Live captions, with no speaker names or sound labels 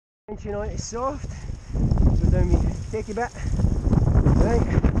You know, it's soft. Go down me takey bit. Right.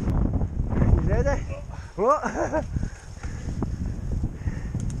 You ready? What?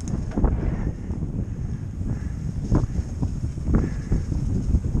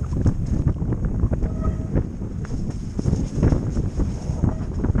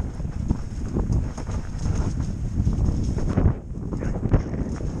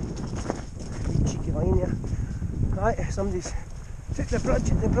 Cheeky line there. Right, somebody's took the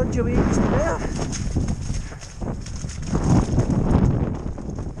bridge away just there.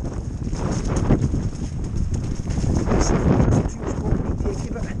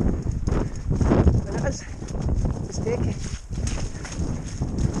 And it is. It's takey.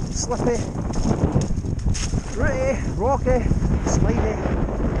 Slippy. Rooty. Rocky. Slidey.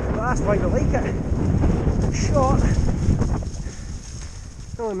 But that's why we like it. Short.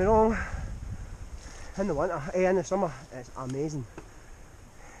 Don't get me wrong. In the winter, in the summer, it's amazing.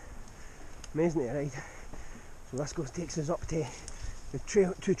 Amazing to ride. So this takes us up to the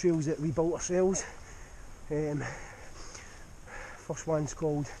two trails that we built ourselves. First one's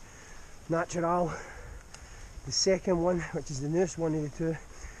called Natural. The second one, which is the newest one of the two,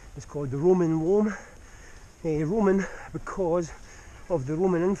 is called the Roman Loam. Roman because of the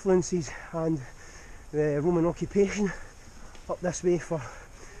Roman influences and the Roman occupation up this way for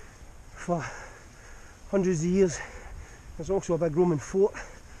hundreds of years. There's also a big Roman fort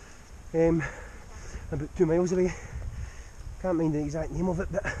about 2 miles away. Can't mind the exact name of it,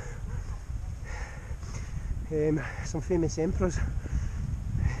 but some famous emperors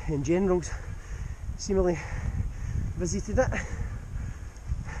and generals seemingly visited it.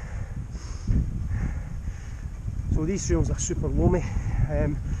 So these trails are super loamy.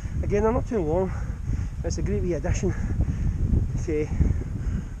 Again, they're not too long. It's a great wee addition to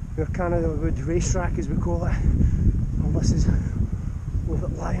our Canada Wood racetrack, as we call it. Well, this is over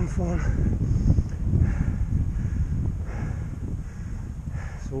at Lion Thorn.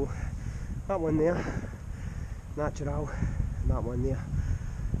 So that one there, Natural, and that one there,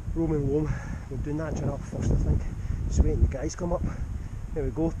 Roman Loam. We'll do Natural first, I think. Just waiting the guys come up. There we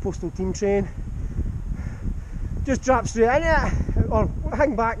go, Postal team train. Just drop straight in it, or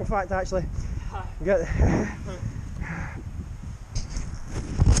hang back in fact actually. Get the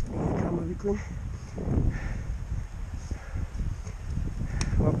camera be clean.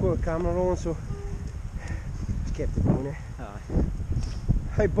 Well, I've got the camera rolling, so just kept it going.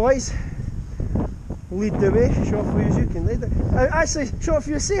 Hey boys, lead the way, short for you can lead it. Actually, short for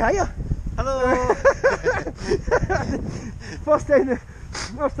you, say hiya. Hello. First time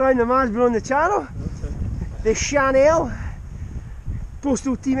the man's been on the channel. The Chanel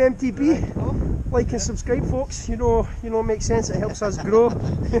Postal Team MTB. Like and subscribe, folks. You know, it makes sense. It helps us grow.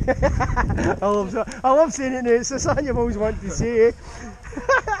 I love saying it now. It's something you've always wanted to say. Eh?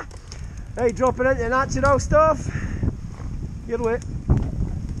 Right, dropping into Natural stuff. You're late.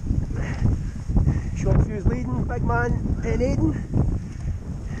 Short fuse leading, big man in Aiden.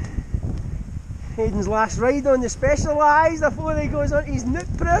 Aiden's last ride on the Specialised before he goes on his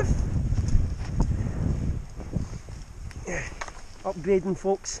nuke proof. Upgrading,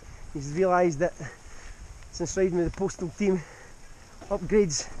 folks. He's realised that since riding with the Postal team,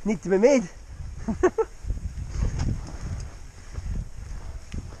 upgrades need to be made.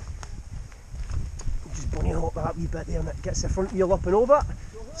 Just bunny hop that wee bit there and it gets the front wheel up and over.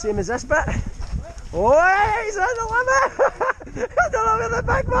 Same as this bit. Oh, he's on the limit! I don't know where the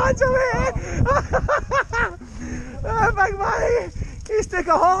big man's away! The big man, he's took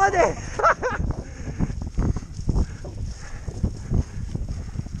a holiday!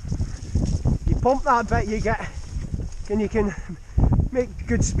 You pump that bit you get, and you can make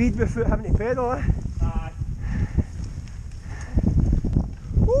good speed without having to pedal. Eh? Aye.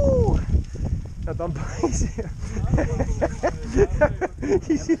 Woo! Well done, boys.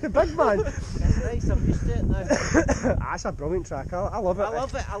 You see the big man? It's nice, I'm used to it now. That's a brilliant track, I love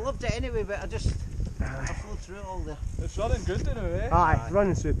it. I loved it anyway, but I flew through it all there. It's running good now, eh? Aye,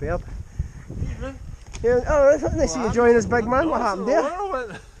 running superb. Yeah, oh, nice to you join us, big man. What happened there?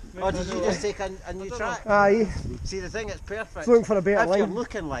 Oh, did you just take a new track? Aye. See, the thing, it's perfect. Looking for a better if line. you're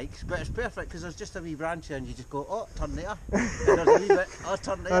looking like, but it's perfect because there's just a wee branch here and you just go, oh, turn there. And there's a wee bit, oh,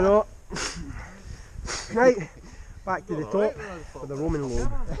 turn there. I know. Right, back to the top for the Roman Loam.